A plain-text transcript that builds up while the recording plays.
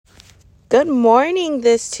Good morning,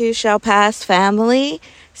 this too shall pass family.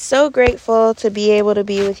 So grateful to be able to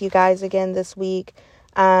be with you guys again this week.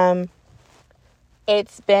 It's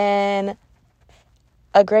been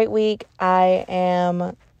a great week. I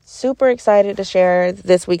am super excited to share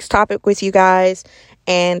this week's topic with you guys,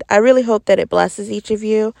 and I really hope that it blesses each of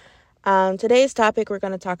you. Today's topic, we're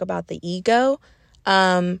going to talk about the ego.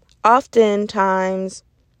 Oftentimes,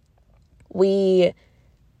 we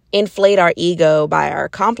inflate our ego by our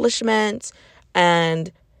accomplishments,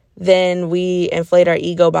 and then we inflate our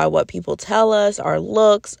ego by what people tell us, our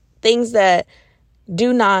looks, things that we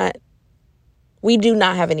do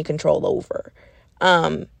not have any control over.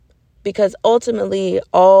 Because ultimately,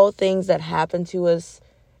 all things that happen to us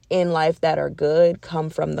in life that are good come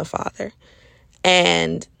from the Father.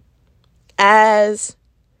 And as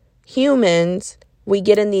humans, we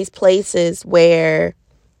get in these places where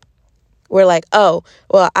we're like, oh,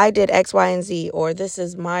 well, I did X, Y, and Z, or this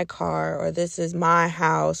is my car, or this is my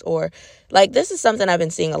house, or like this is something I've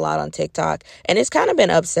been seeing a lot on TikTok, and it's kind of been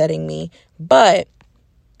upsetting me. But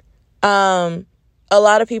a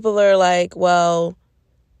lot of people are like, well,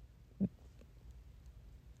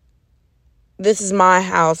 this is my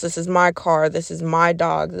house, this is my car, this is my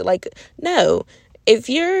dog. Like, no, if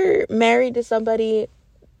you're married to somebody,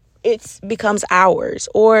 it becomes ours.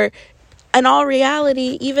 Or in all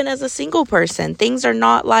reality, even as a single person, things are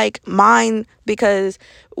not like mine, because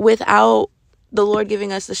without the Lord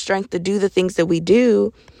giving us the strength to do the things that we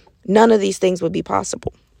do, none of these things would be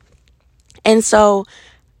possible. And so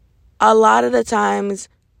a lot of the times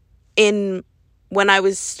when I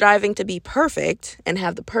was striving to be perfect and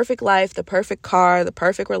have the perfect life, the perfect car, the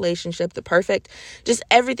perfect relationship, just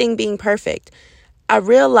everything being perfect, I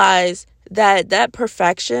realized that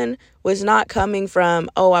perfection was not coming from,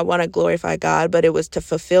 oh, I want to glorify God, but it was to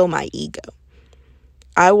fulfill my ego.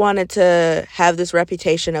 I wanted to have this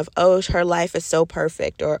reputation of, oh, her life is so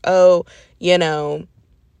perfect, or, oh,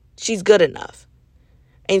 she's good enough.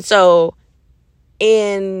 And so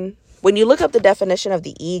when you look up the definition of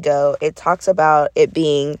the ego, it talks about it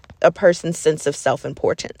being a person's sense of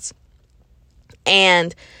self-importance.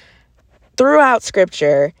 And throughout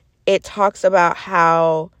Scripture, it talks about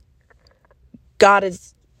how God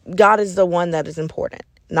is the one that is important,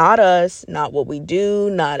 not us, not what we do,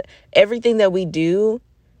 not everything that we do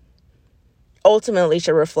ultimately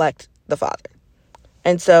should reflect the Father.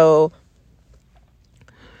 And so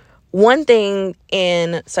one thing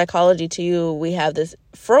in psychology too, we have this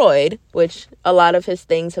Freud, which a lot of his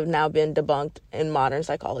things have now been debunked in modern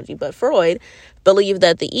psychology, but Freud believed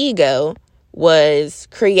that the ego was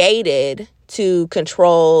created to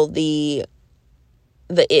control the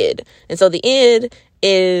id. And so the id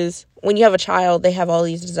is, when you have a child, they have all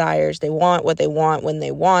these desires. They want what they want when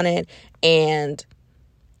they want it. And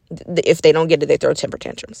if they don't get it, they throw temper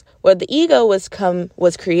tantrums. Well, the ego was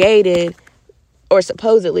created, or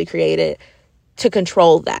supposedly created, to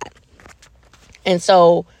control that. And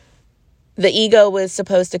so the ego was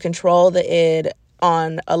supposed to control the id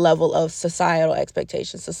on a level of societal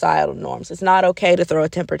expectations, societal norms. It's not okay to throw a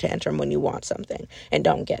temper tantrum when you want something and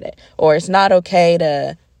don't get it. Or it's not okay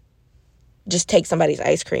to just take somebody's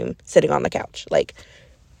ice cream sitting on the couch. Like,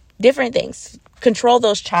 different things. Control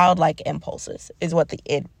those childlike impulses is what the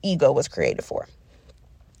ego was created for.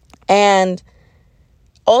 And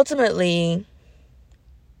ultimately,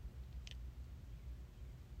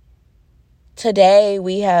 today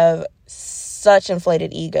we have such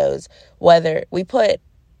inflated egos, whether we put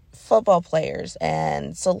football players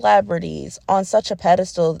and celebrities on such a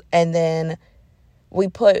pedestal, and then we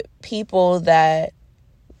put people that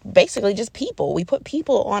basically just people. We put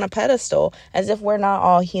people on a pedestal as if we're not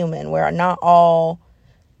all human. We're not all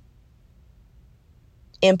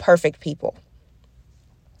imperfect people.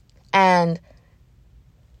 And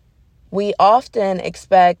we often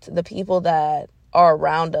expect the people that are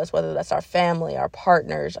around us, whether that's our family, our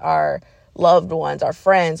partners, our loved ones, our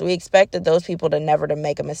friends, we expected those people to never to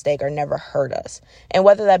make a mistake or never hurt us. And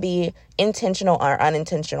whether that be intentional or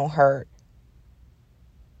unintentional hurt.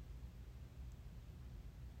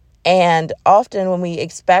 And often when we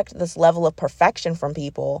expect this level of perfection from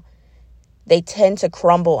people, they tend to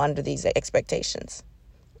crumble under these expectations.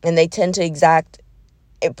 And they tend to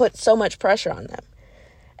it puts so much pressure on them.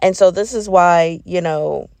 And so this is why,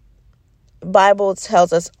 Bible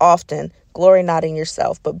tells us often, glory not in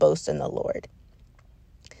yourself, but boast in the Lord.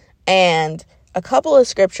 And a couple of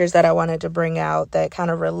scriptures that I wanted to bring out that kind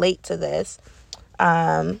of relate to this,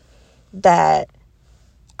 that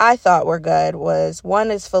I thought were good, one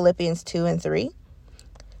is Philippians 2:3.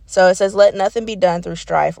 So it says, let nothing be done through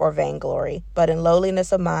strife or vainglory, but in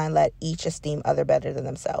lowliness of mind, let each esteem other better than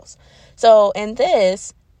themselves. So in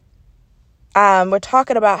this, we're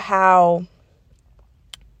talking about how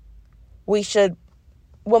we should,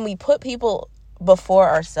 when we put people before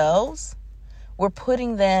ourselves, we're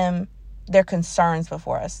putting their concerns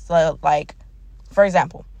before us. So, like, for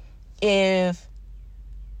example, if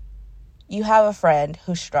you have a friend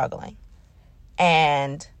who's struggling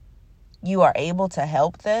and you are able to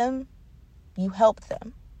help them, you help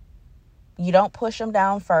them. You don't push them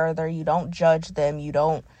down further. You don't judge them. You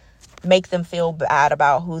don't make them feel bad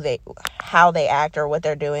about how they act or what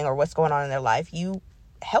they're doing or what's going on in their life. You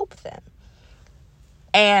help them.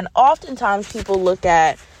 And oftentimes people look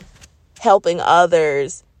at helping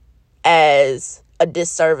others as a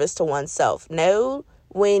disservice to oneself. No,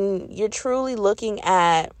 when you're truly looking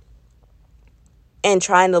at and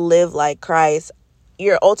trying to live like Christ,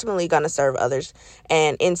 you're ultimately going to serve others.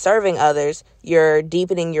 And in serving others, you're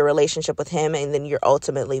deepening your relationship with him, and then you're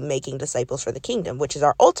ultimately making disciples for the kingdom, which is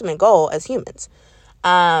our ultimate goal as humans.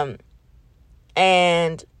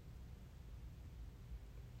 And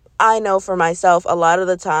I know for myself, a lot of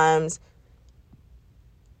the times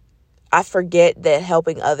I forget that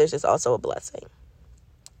helping others is also a blessing.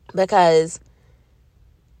 Because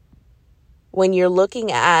when you're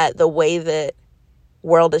looking at the way that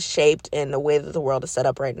world is shaped and the way that the world is set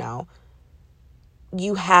up right now,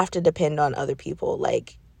 you have to depend on other people.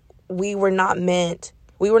 Like, we were not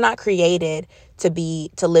created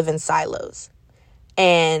to live in silos.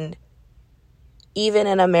 And even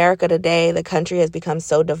in America today, the country has become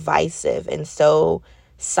so divisive and so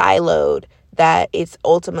siloed that it's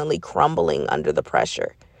ultimately crumbling under the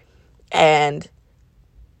pressure. And,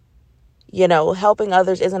 you know, helping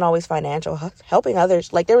others isn't always financial. Helping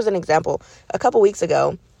others, like, there was an example a couple weeks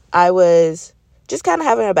ago. I was just kind of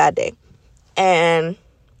having a bad day. And,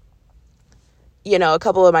 you know, a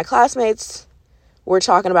couple of my classmates were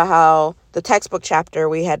talking about how the textbook chapter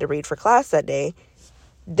we had to read for class that day,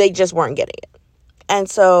 they just weren't getting it. And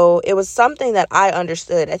so it was something that I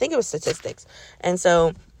understood. I think it was statistics. And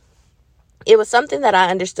so it was something that I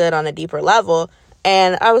understood on a deeper level.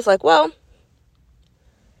 And I was like, well,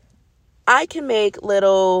 I can make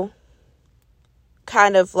little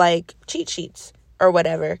kind of like cheat sheets or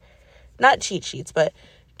whatever. Not cheat sheets, but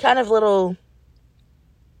kind of little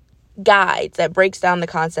guides that breaks down the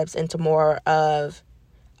concepts into more of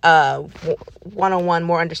one-on-one,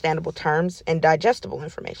 more understandable terms and digestible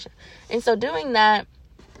information. And so doing that,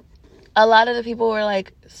 a lot of the people were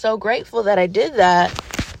like so grateful that I did that.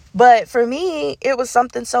 But for me, it was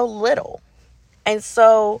something so little. And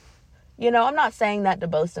so, you know, I'm not saying that to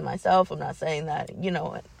boast in myself. I'm not saying that, you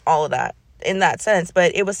know, all of that in that sense.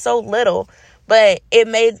 But it was so little. But it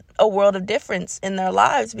made a world of difference in their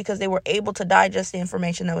lives because they were able to digest the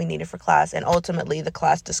information that we needed for class. And ultimately, the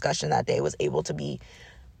class discussion that day was able to be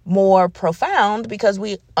more profound because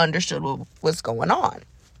we understood what was going on.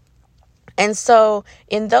 And so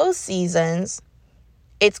in those seasons,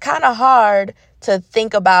 it's kind of hard to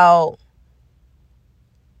think about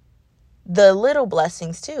the little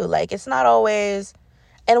blessings too. Like, it's not always.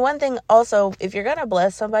 And one thing also, if you're going to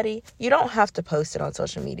bless somebody, you don't have to post it on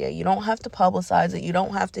social media. You don't have to publicize it. You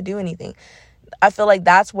don't have to do anything. I feel like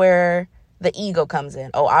that's where the ego comes in.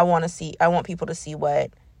 Oh, I want people to see what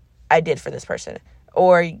I did for this person.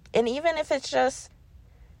 And even if it's just,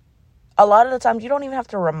 a lot of the times you don't even have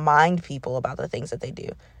to remind people about the things that they do.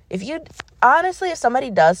 If somebody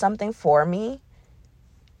does something for me,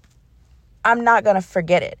 I'm not going to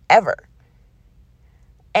forget it ever.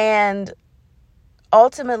 And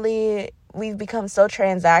ultimately, we've become so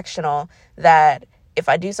transactional that if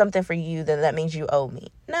I do something for you, then that means you owe me.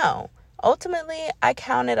 No. Ultimately, I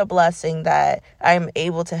count it a blessing that I'm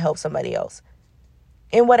able to help somebody else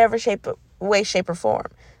in whatever way, shape, or form.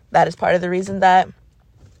 That is part of the reason that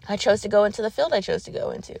I chose to go into the field I chose to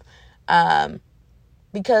go into.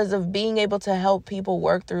 Because of being able to help people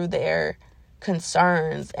work through their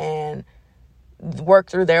concerns and work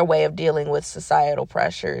through their way of dealing with societal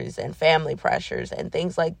pressures and family pressures and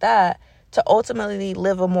things like that, to ultimately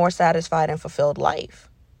live a more satisfied and fulfilled life.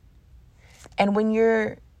 And when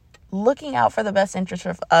you're looking out for the best interest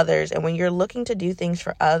of others, and when you're looking to do things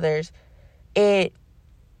for others, it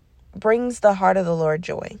brings the heart of the Lord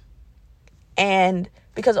joy. And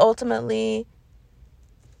because ultimately,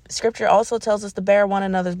 Scripture also tells us to bear one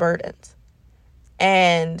another's burdens.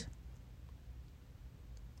 And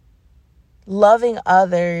loving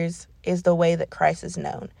others is the way that Christ is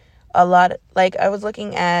known. I was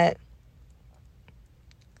looking at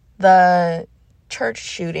the church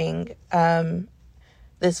shooting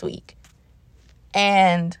this week,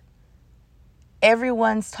 and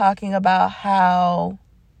everyone's talking about how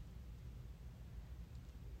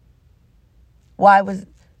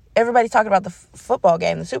everybody's talking about the football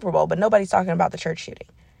game, the Super Bowl, but nobody's talking about the church shooting.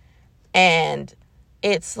 And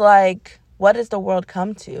it's like, what does the world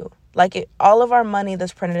come to? Like, all of our money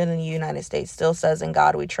that's printed in the United States still says "In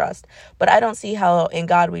God We Trust." But I don't see how "In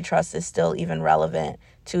God We Trust" is still even relevant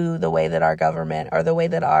to the way that our government or the way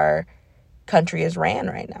that our country is ran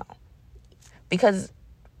right now. Because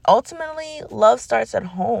ultimately, love starts at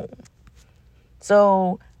home.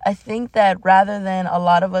 So I think that rather than a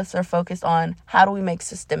lot of us are focused on how do we make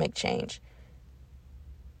systemic change,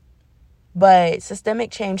 but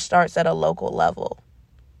systemic change starts at a local level.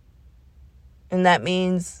 And that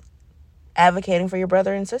means advocating for your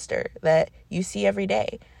brother and sister that you see every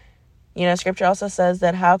day. You know, scripture also says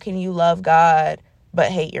that how can you love God but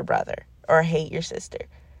hate your brother or hate your sister?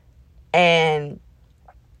 And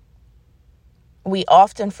we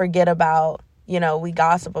often forget about, you know, we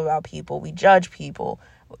gossip about people, we judge people.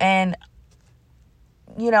 And,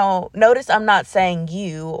 you know, notice I'm not saying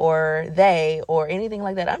you or they or anything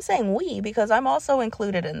like that. I'm saying we, because I'm also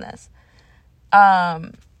included in this.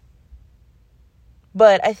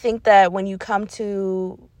 But I think that when you come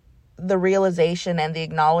to the realization and the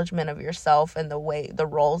acknowledgement of yourself and the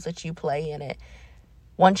roles that you play in it,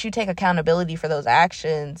 once you take accountability for those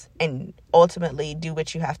actions and ultimately do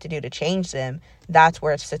what you have to do to change them, that's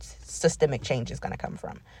where systemic change is going to come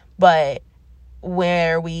from. But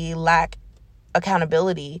where we lack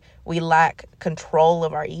accountability, we lack control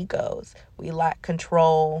of our egos, we lack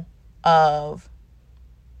control of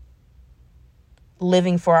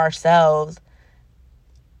living for ourselves,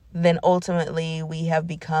 then ultimately we have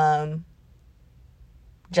become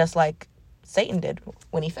just like Satan did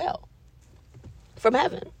when he fell from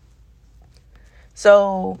heaven.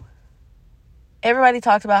 So everybody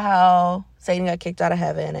talked about how Satan got kicked out of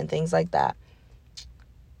heaven and things like that.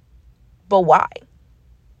 But why?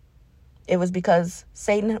 It was because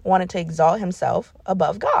Satan wanted to exalt himself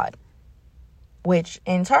above God, which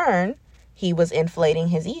in turn, he was inflating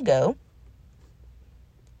his ego,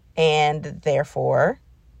 and therefore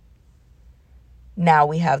now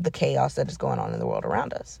we have the chaos that is going on in the world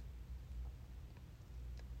around us.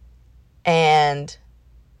 And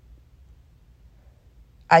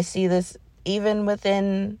I see this even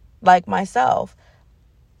within, like, myself,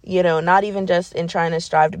 you know, not even just in trying to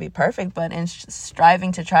strive to be perfect, but in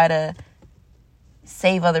striving to try to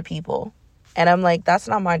save other people. And I'm like, that's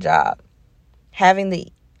not my job. Having the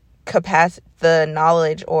capacity, the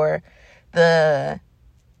knowledge, or the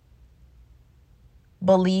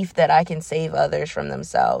belief that I can save others from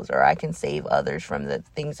themselves, or I can save others from the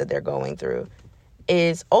things that they're going through,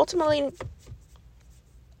 is ultimately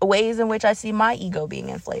ways in which I see my ego being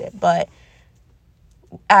inflated. But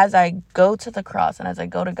as I go to the cross and as I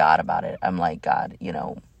go to God about it, I'm like, God, you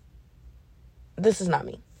know, this is not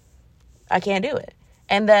me. I can't do it.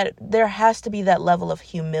 And that there has to be that level of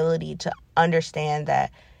humility to understand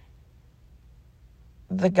that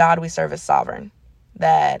the God we serve is sovereign,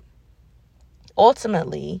 that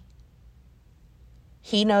ultimately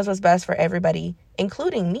he knows what's best for everybody,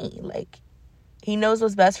 including me. Like, he knows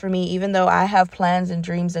what's best for me, even though I have plans and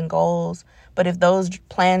dreams and goals. But if those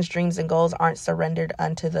plans, dreams, and goals aren't surrendered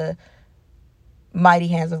unto the mighty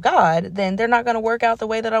hands of God, then they're not going to work out the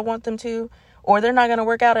way that I want them to, or they're not going to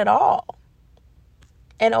work out at all.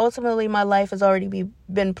 And ultimately, my life has already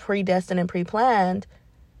been predestined and pre-planned.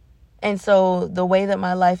 And so the way that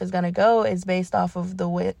my life is going to go is based off of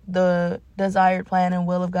the desired plan and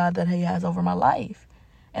will of God that he has over my life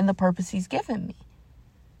and the purpose he's given me.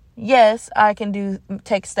 Yes, I can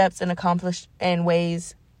take steps and accomplish in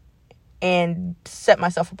ways and set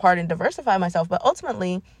myself apart and diversify myself. But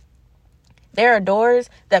ultimately, there are doors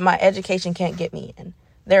that my education can't get me in.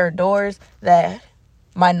 There are doors that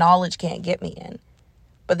my knowledge can't get me in.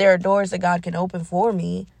 But there are doors that God can open for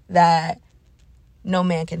me that no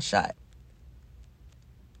man can shut.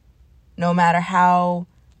 No matter how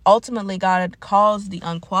ultimately God calls the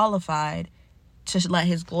unqualified to let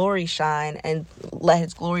his glory shine and let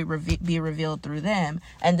his glory be revealed through them.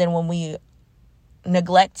 And then when we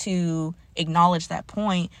neglect to acknowledge that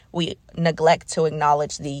point, we neglect to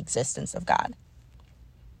acknowledge the existence of God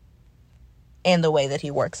and the way that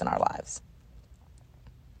he works in our lives.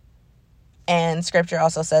 And scripture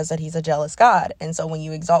also says that he's a jealous God. And so when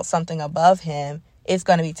you exalt something above him, it's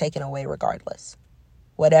going to be taken away regardless.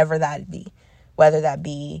 Whatever that be. Whether that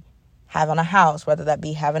be having a house, whether that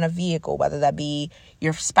be having a vehicle, whether that be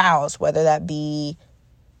your spouse, whether that be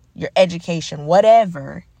your education,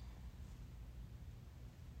 whatever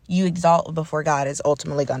you exalt before God is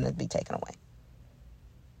ultimately going to be taken away.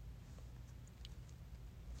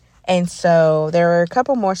 And so there are a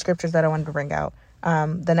couple more scriptures that I wanted to bring out.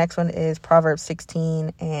 The next one is Proverbs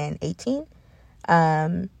 16 and 18.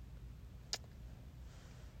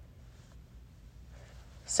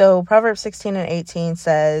 So Proverbs 16:18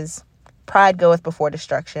 says, pride goeth before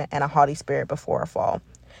destruction, and a haughty spirit before a fall.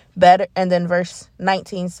 Better, and then verse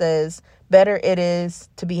 19 says, better it is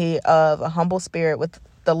to be of a humble spirit with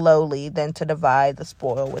the lowly than to divide the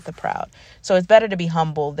spoil with the proud. So it's better to be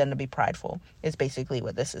humble than to be prideful, is basically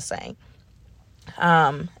what this is saying.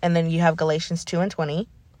 And then you have Galatians 2:20.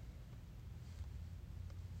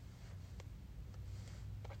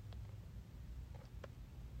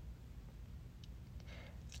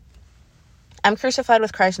 I'm crucified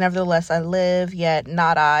with Christ, nevertheless I live, yet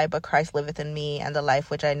not I, but Christ liveth in me, and the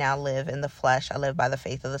life which I now live in the flesh, I live by the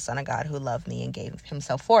faith of the Son of God who loved me and gave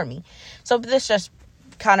himself for me. So this just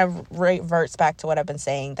kind of reverts back to what I've been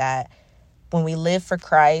saying, that when we live for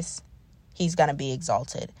Christ, he's going to be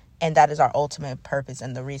exalted. And that is our ultimate purpose,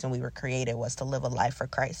 and the reason we were created was to live a life for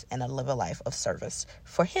Christ and to live a life of service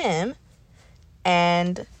for him.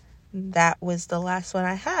 And that was the last one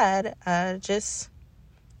I had.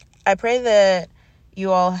 I pray that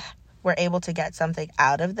you all were able to get something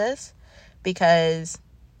out of this, because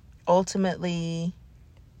ultimately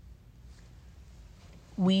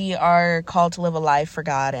we are called to live a life for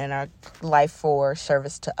God and our life for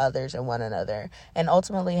service to others and one another. And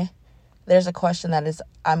ultimately, there's a question that is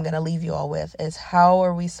I'm going to leave you all with, is how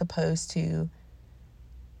are we supposed to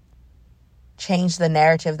change the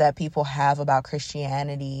narrative that people have about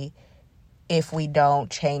Christianity if we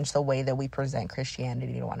don't change the way that we present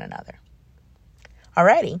Christianity to one another?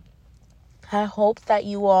 Alrighty. I hope that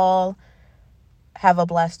you all have a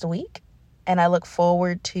blessed week, and I look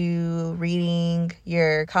forward to reading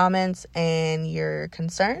your comments and your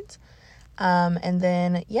concerns. And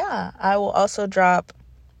then, I will also drop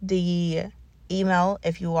the email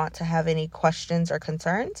if you want to have any questions or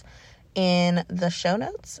concerns in the show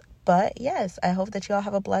notes. But yes, I hope that you all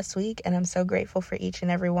have a blessed week, and I'm so grateful for each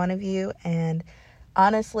and every one of you. And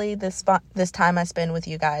honestly, this time I spend with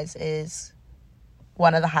you guys is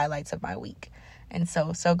one of the highlights of my week. And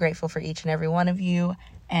so grateful for each and every one of you.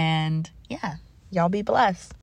 And y'all be blessed.